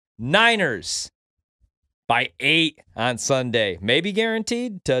Niners by 8 on Sunday. Maybe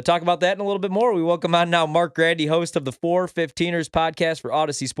guaranteed. To talk about that in a little bit more, we welcome on now Mark Grandy, host of the 415ers podcast for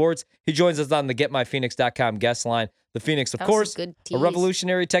Odyssey Sports. He joins us on the GetMyPhoenix.com guest line. The Phoenix, of course, a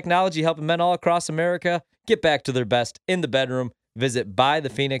revolutionary technology helping men all across America get back to their best in the bedroom. Visit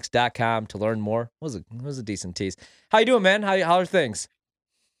buythephoenix.com to learn more. It was a decent tease. How you doing, man? How are things?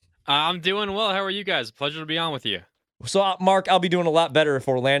 I'm doing well. How are you guys? Pleasure to be on with you. So, Mark, I'll be doing a lot better if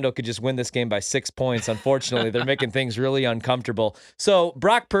Orlando could just win this game by 6 points. Unfortunately, they're making things really uncomfortable. So,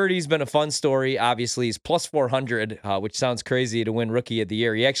 Brock Purdy's been a fun story. Obviously, he's plus 400, which sounds crazy to win Rookie of the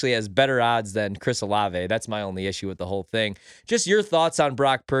Year. He actually has better odds than Chris Olave. That's my only issue with the whole thing. Just your thoughts on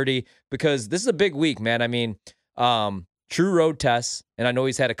Brock Purdy, because this is a big week, man. I mean, true road tests, and I know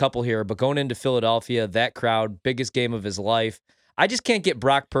he's had a couple here, but going into Philadelphia, that crowd, biggest game of his life. I just can't get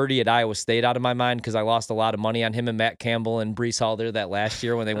Brock Purdy at Iowa State out of my mind because I lost a lot of money on him and Matt Campbell and Breece Hall there that last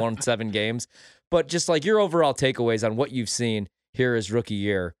year when they won 7 games. But just like your overall takeaways on what you've seen here as rookie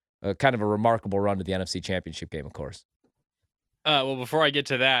year, kind of a remarkable run to the NFC Championship game, of course. Well, before I get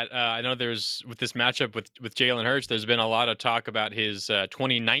to that, I know there's with this matchup with Jalen Hurts, there's been a lot of talk about his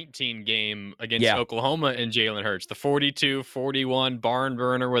 2019 game against Oklahoma and Jalen Hurts, the 42-41 barn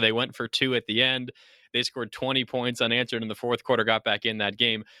burner where they went for 2 at the end. They scored 20 points unanswered in the fourth quarter, got back in that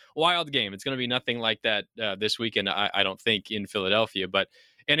game. Wild game. It's going to be nothing like that this weekend, I don't think, in Philadelphia. But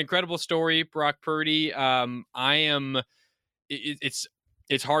an incredible story, Brock Purdy. It's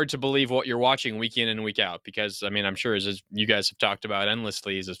hard to believe what you're watching week in and week out because, I mean, I'm sure as you guys have talked about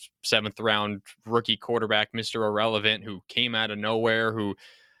endlessly, he's a 7th-round rookie quarterback, Mr. Irrelevant, who came out of nowhere, who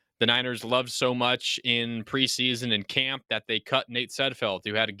the Niners loved so much in preseason and camp that they cut Nate Sudfeld,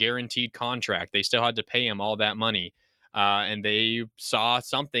 who had a guaranteed contract. They still had to pay him all that money. And they saw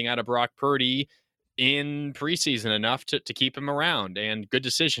something out of Brock Purdy in preseason enough to keep him around. And good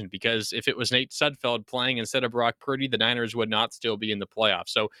decision, because if it was Nate Sudfeld playing instead of Brock Purdy, the Niners would not still be in the playoffs.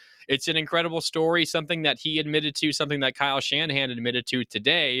 So it's an incredible story, something that he admitted to, something that Kyle Shanahan admitted to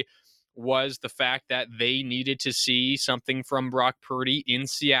today, was the fact that they needed to see something from Brock Purdy in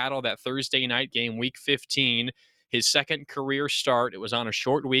Seattle, that Thursday night game, week 15, his second career start. It was on a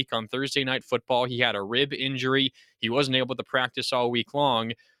short week on Thursday Night Football. He had a rib injury. He wasn't able to practice all week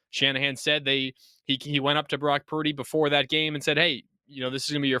long. Shanahan said he went up to Brock Purdy before that game and said, hey, this is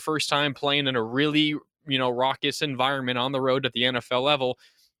going to be your first time playing in a really, raucous environment on the road at the NFL level.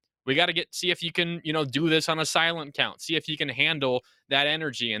 We got to see if you can, do this on a silent count, see if you can handle that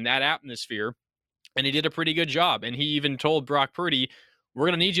energy and that atmosphere. And he did a pretty good job. And he even told Brock Purdy, we're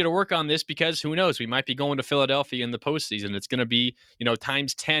going to need you to work on this because who knows, we might be going to Philadelphia in the postseason. It's going to be,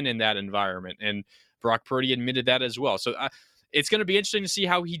 times 10 in that environment. And Brock Purdy admitted that as well. So it's going to be interesting to see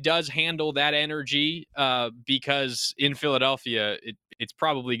how he does handle that energy because in Philadelphia, it's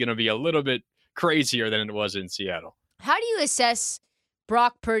probably going to be a little bit crazier than it was in Seattle. How do you assess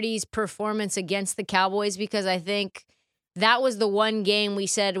Brock Purdy's performance against the Cowboys? Because I think that was the one game we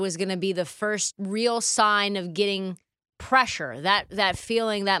said was going to be the first real sign of getting pressure, that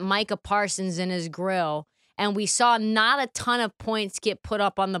feeling that Micah Parsons in his grill. And we saw not a ton of points get put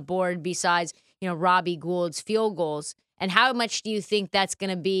up on the board besides, Robbie Gould's field goals. And how much do you think that's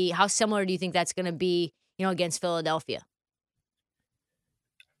going to be? How similar do you think that's going to be, against Philadelphia?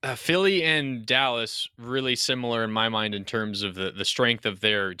 Philly and Dallas really similar in my mind in terms of the strength of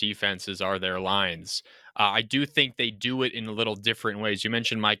their defenses are their lines. I do think they do it in a little different ways. You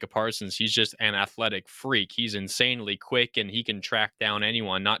mentioned Micah Parsons. He's just an athletic freak. He's insanely quick, and he can track down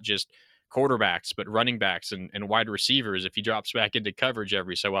anyone, not just quarterbacks, but running backs and wide receivers if he drops back into coverage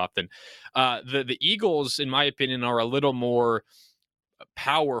every so often. The Eagles, in my opinion, are a little more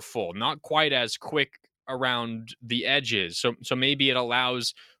powerful, not quite as quick around the edges. So maybe it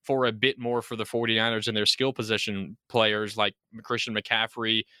allows for a bit more for the 49ers and their skill position players like Christian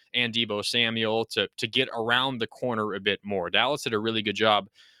McCaffrey and Deebo Samuel to get around the corner a bit more. Dallas did a really good job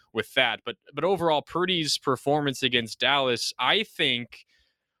with that. But overall, Purdy's performance against Dallas, I think,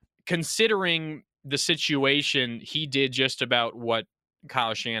 considering the situation, he did just about what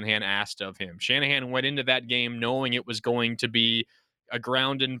Kyle Shanahan asked of him. Shanahan went into that game knowing it was going to be a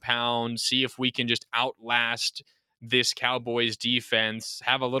ground and pound, see if we can just outlast this Cowboys defense,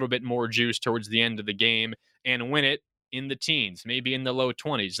 have a little bit more juice towards the end of the game, and win it in the teens, maybe in the low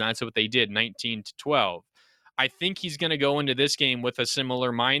 20s. And that's what they did, 19-12. I think he's going to go into this game with a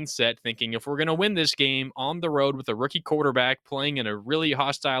similar mindset, thinking if we're going to win this game on the road with a rookie quarterback playing in a really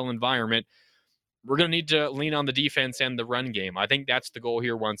hostile environment, we're going to need to lean on the defense and the run game. I think that's the goal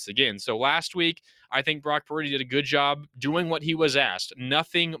here once again. So last week, I think Brock Purdy did a good job doing what he was asked.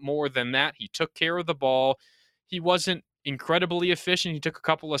 Nothing more than that. He took care of the ball. He wasn't incredibly efficient. He took a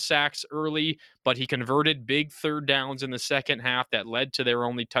couple of sacks early, but he converted big third downs in the second half that led to their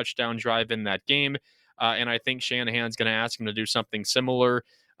only touchdown drive in that game. And I think Shanahan's going to ask him to do something similar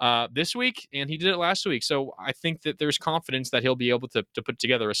this week, and he did it last week. So I think that there's confidence that he'll be able to put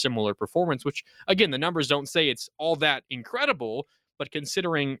together a similar performance, which, again, the numbers don't say it's all that incredible, but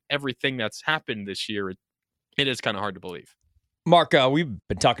considering everything that's happened this year, it is kind of hard to believe. Mark, we've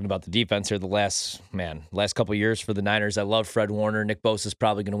been talking about the defense here the last couple of years for the Niners. I love Fred Warner. Nick Bosa is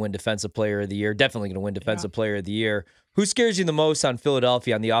probably going to win Defensive Player of the Year. Definitely going to win Defensive Player of the Year. Who scares you the most on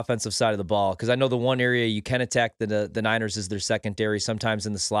Philadelphia on the offensive side of the ball? Because I know the one area you can attack the Niners is their secondary, sometimes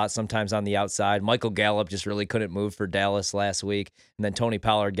in the slot, sometimes on the outside. Michael Gallup just really couldn't move for Dallas last week. And then Tony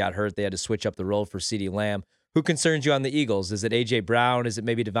Pollard got hurt. They had to switch up the role for CeeDee Lamb. Who concerns you on the Eagles? Is it A.J. Brown? Is it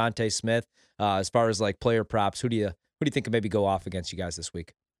maybe Devontae Smith? As far as like player props, who do you think could maybe go off against you guys this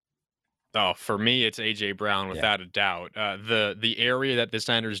week? Oh, for me, it's A.J. Brown without a doubt. The area that the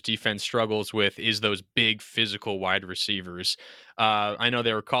Niners defense struggles with is those big physical wide receivers. I know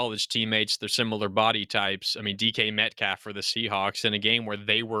they were college teammates. They're similar body types. I mean, DK Metcalf for the Seahawks in a game where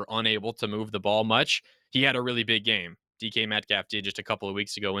they were unable to move the ball much. He had a really big game. DK Metcalf did just a couple of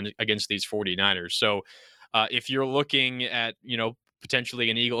weeks ago against these 49ers. So if you're looking at, potentially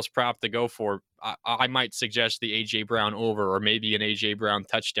an Eagles prop to go for, I might suggest the A.J. Brown over or maybe an A.J. Brown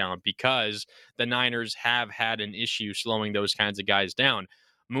touchdown because the Niners have had an issue slowing those kinds of guys down.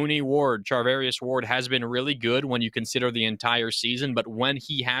 Mooney Ward, Charvarius Ward has been really good when you consider the entire season, but when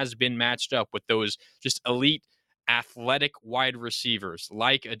he has been matched up with those just elite athletic wide receivers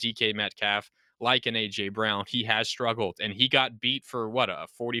like a DK Metcalf, like an A.J. Brown, he has struggled. And he got beat for a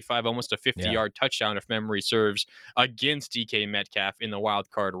 45, almost a 50-yard touchdown, if memory serves, against DK Metcalf in the wild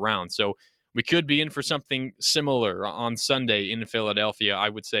card round. So we could be in for something similar on Sunday in Philadelphia. I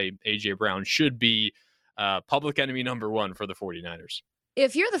would say A.J. Brown should be public enemy number one for the 49ers.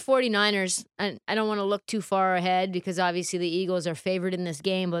 If you're the 49ers, and I don't want to look too far ahead because obviously the Eagles are favored in this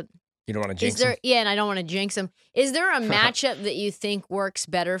game, but you don't want to jinx them? Yeah, and I don't want to jinx them. Is there a matchup that you think works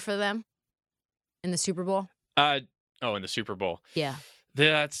better for them? In the Super Bowl? In the Super Bowl. Yeah.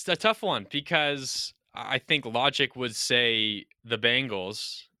 That's a tough one because I think logic would say the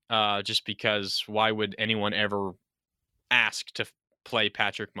Bengals, just because why would anyone ever ask to play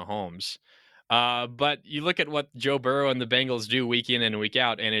Patrick Mahomes? But you look at what Joe Burrow and the Bengals do week in and week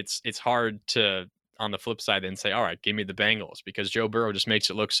out, and it's hard to, on the flip side, then say, all right, give me the Bengals because Joe Burrow just makes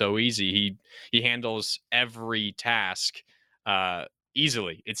it look so easy. He handles every task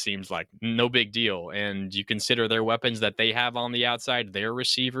easily, it seems like. No big deal. And you consider their weapons that they have on the outside, their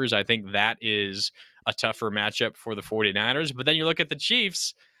receivers, I think that is a tougher matchup for the 49ers. But then you look at the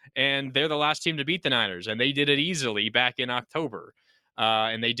Chiefs, and they're the last team to beat the Niners, and they did it easily back in October.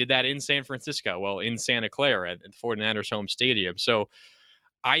 And they did that in San Francisco, in Santa Clara at the 49ers home stadium. So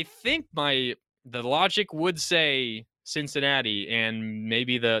I think the logic would say Cincinnati, and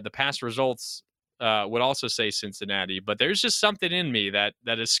maybe the past results would also say Cincinnati, but there's just something in me that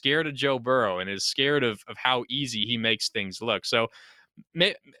is scared of Joe Burrow and is scared of how easy he makes things look. So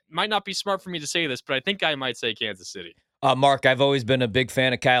might not be smart for me to say this, but I think I might say Kansas City. Mark, I've always been a big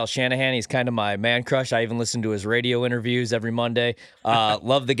fan of Kyle Shanahan. He's kind of my man crush. I even listen to his radio interviews every Monday.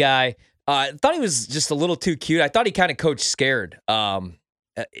 Love the guy. I thought he was just a little too cute. I thought he kind of coached scared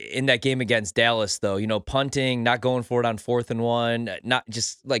in that game against Dallas, though. Punting, not going for it on 4th and 1, not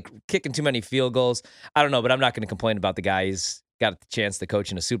just like kicking too many field goals. I don't know, but I'm not going to complain about the guy. He's got the chance to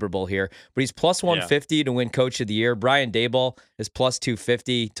coach in a Super Bowl here, but he's plus 150 to win Coach of the Year. Brian Daboll is plus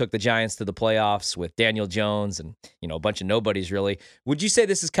 250, took the Giants to the playoffs with Daniel Jones and, a bunch of nobodies, really. Would you say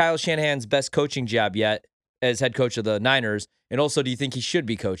this is Kyle Shanahan's best coaching job yet as head coach of the Niners? And also, do you think he should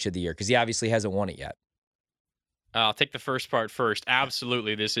be Coach of the Year? Because he obviously hasn't won it yet. I'll take the first part first.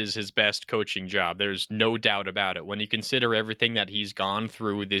 Absolutely, this is his best coaching job. There's no doubt about it. When you consider everything that he's gone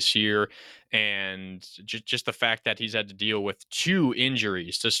through this year and just the fact that he's had to deal with 2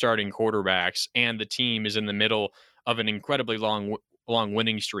 injuries to starting quarterbacks, and the team is in the middle of an incredibly long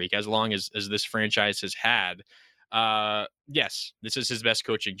winning streak, as long as this franchise has had. Yes, this is his best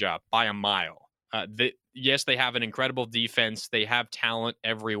coaching job by a mile. Yes, they have an incredible defense. They have talent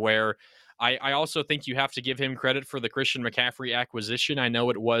everywhere. I also think you have to give him credit for the Christian McCaffrey acquisition. I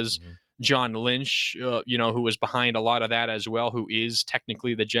know it was John Lynch, who was behind a lot of that as well, who is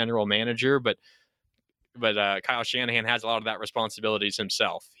technically the general manager, but Kyle Shanahan has a lot of that responsibilities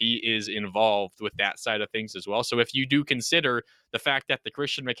himself. He is involved with that side of things as well. So if you do consider the fact that the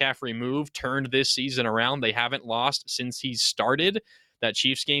Christian McCaffrey move turned this season around, they haven't lost since he started. That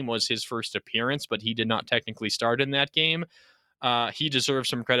Chiefs game was his first appearance, but he did not technically start in that game. He deserves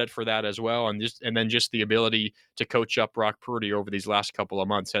some credit for that as well, and then just the ability to coach up Brock Purdy over these last couple of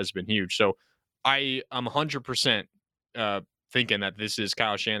months has been huge. So I am 100% thinking that this is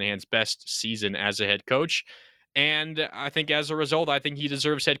Kyle Shanahan's best season as a head coach, and I think as a result, I think he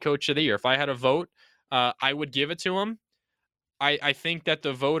deserves head coach of the year. If I had a vote, I would give it to him. I think that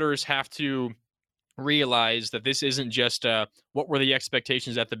the voters have to realize that this isn't just what were the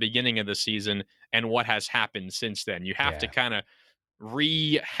expectations at the beginning of the season and what has happened since then. You have to Yeah. kind of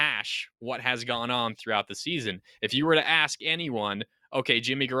rehash what has gone on throughout the season. If you were to ask anyone, okay,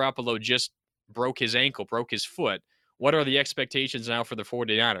 Jimmy Garoppolo just broke his ankle, broke his foot. What are the expectations now for the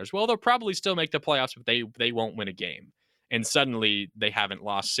 49ers? Well, they'll probably still make the playoffs, but they won't win a game. And suddenly they haven't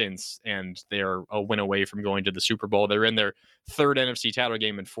lost since, and they're a win away from going to the Super Bowl. They're in their third NFC title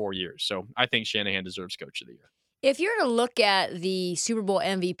game in 4 years. So I think Shanahan deserves coach of the year. If you're to look at the Super Bowl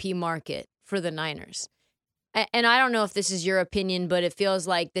MVP market for the Niners, and I don't know if this is your opinion, but it feels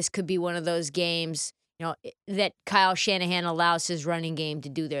like this could be one of those games, that Kyle Shanahan allows his running game to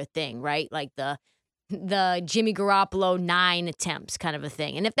do their thing, right? Like the Jimmy Garoppolo 9 attempts kind of a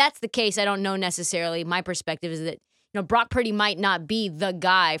thing. And if that's the case, I don't know necessarily. My perspective is that Brock Purdy might not be the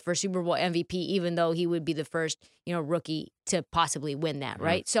guy for Super Bowl MVP, even though he would be the first, rookie to possibly win that,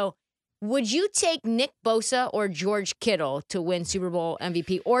 right? So would you take Nick Bosa or George Kittle to win Super Bowl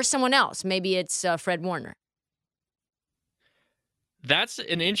MVP, or someone else? Maybe it's Fred Warner. That's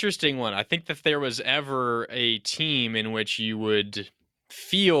an interesting one. I think that if there was ever a team in which you would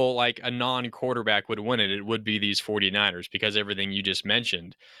feel like a non-quarterback would win it, it would be these 49ers because everything you just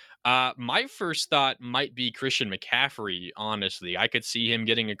mentioned. My first thought might be Christian McCaffrey, honestly. I could see him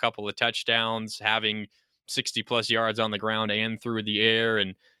getting a couple of touchdowns, having 60 plus yards on the ground and through the air,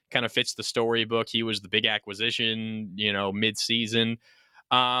 and kind of fits the storybook. He was the big acquisition, mid-season.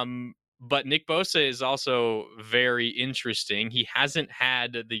 But Nick Bosa is also very interesting. He hasn't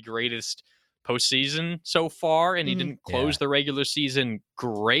had the greatest postseason so far, and he didn't close Yeah. the regular season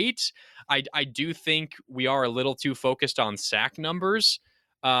great. I do think we are a little too focused on sack numbers.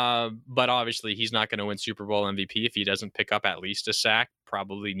 But obviously, he's not going to win Super Bowl MVP if he doesn't pick up at least a sack.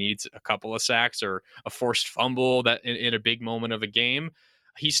 Probably needs a couple of sacks or a forced fumble that in a big moment of a game.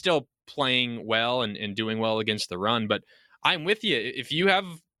 He's still playing well and doing well against the run. But I'm with you. If you have,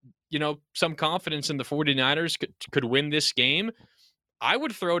 some confidence in the 49ers could win this game, I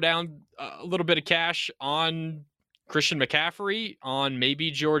would throw down a little bit of cash on Christian McCaffrey, on maybe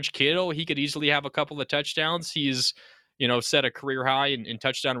George Kittle. He could easily have a couple of touchdowns. He's set a career high in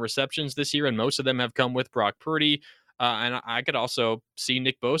touchdown receptions this year, and most of them have come with Brock Purdy. And I could also see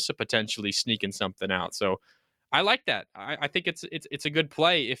Nick Bosa potentially sneaking something out. So I like that. I think it's a good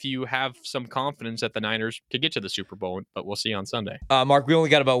play if you have some confidence that the Niners could get to the Super Bowl, but we'll see on Sunday. Mark, we only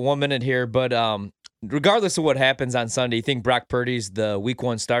got about 1 minute here, but regardless of what happens on Sunday, you think Brock Purdy's the week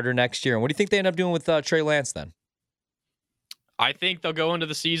 1 starter next year? And what do you think they end up doing with Trey Lance then? I think they'll go into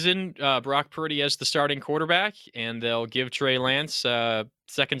the season, Brock Purdy as the starting quarterback, and they'll give Trey Lance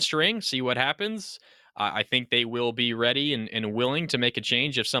second string, see what happens. I think they will be ready and willing to make a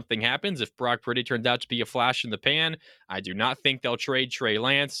change if something happens. If Brock Purdy turns out to be a flash in the pan, I do not think they'll trade Trey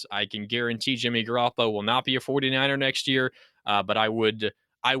Lance. I can guarantee Jimmy Garoppolo will not be a 49er next year, but I would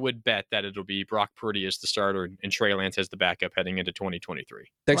bet that it'll be Brock Purdy as the starter and Trey Lance as the backup heading into 2023.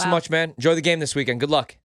 Thanks so Wow. much, man. Enjoy the game this weekend. Good luck.